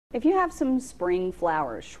If you have some spring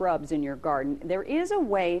flowers, shrubs in your garden, there is a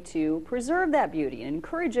way to preserve that beauty and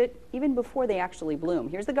encourage it even before they actually bloom.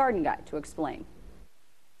 Here's the garden guide to explain.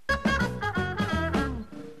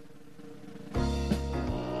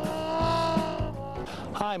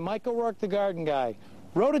 Hi, Mike O'Rourke, the garden guy.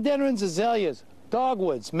 Rhododendrons, azaleas,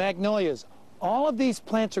 dogwoods, magnolias, all of these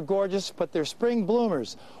plants are gorgeous, but they're spring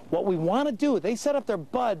bloomers. What we want to do, they set up their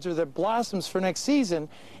buds or their blossoms for next season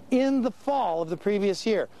in the fall of the previous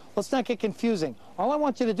year. Let's not get confusing. All I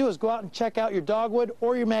want you to do is go out and check out your dogwood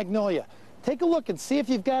or your magnolia. Take a look and see if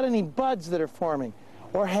you've got any buds that are forming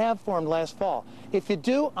or have formed last fall. If you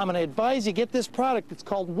do, I'm going to advise you get this product. It's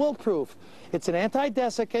called Wilt-Proof. It's an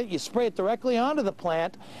anti-desiccant. You spray it directly onto the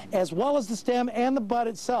plant as well as the stem and the bud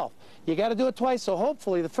itself. You got to do it twice, so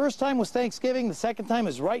hopefully the first time was Thanksgiving, the second time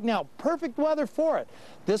is right now. Perfect weather for it.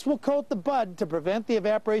 This will coat the bud to prevent the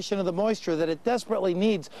evaporation of the moisture that it desperately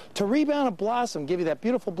needs to rebound a blossom, give you that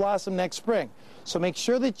beautiful blossom next spring. So make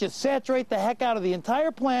sure that you saturate the heck out of the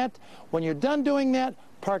entire plant. When you're done doing that,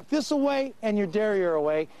 park this away and your derriere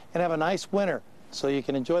away and have a nice winter so you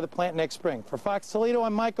can enjoy the plant next spring. For Fox Toledo,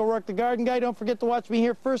 I'm Mike O'Rourke, the garden guy. Don't forget to watch me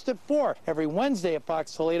here first at 4 every Wednesday at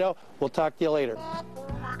Fox Toledo. We'll talk to you later.